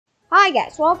Hi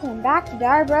guys, welcome back to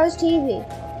Dario Bros TV.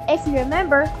 If you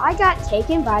remember, I got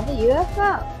taken by the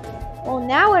UFO. Well,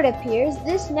 now it appears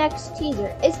this next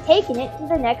teaser is taking it to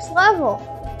the next level,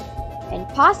 and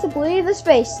possibly the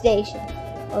space station.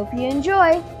 Hope you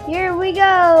enjoy. Here we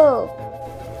go.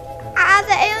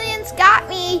 The aliens got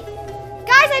me.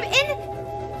 Guys, I'm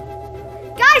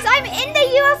in the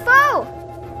UFO.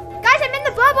 Guys, I'm in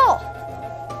the bubble.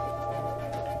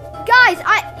 Guys,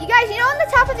 you know on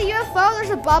the top of the UFO there's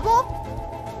a bubble?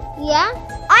 Yeah?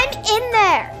 I'm in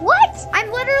there. What?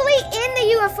 I'm literally in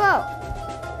the UFO.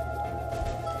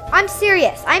 I'm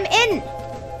serious. I'm in.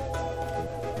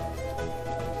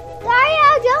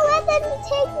 Dario, don't let them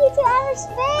take you to outer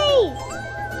space.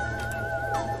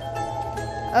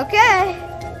 Okay.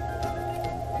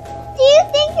 Do you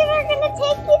think they're gonna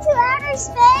take you to outer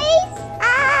space?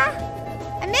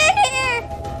 I'm in here.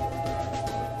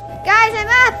 Guys, I'm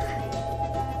up.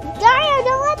 Dario,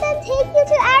 don't let them take you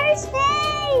to outer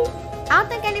space. I don't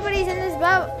think anybody's in this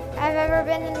bubble. I've ever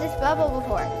been in this bubble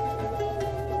before.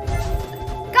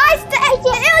 Guys, the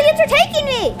aliens are taking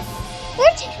me.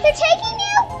 They're taking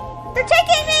you? They're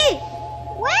taking me.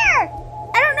 Where?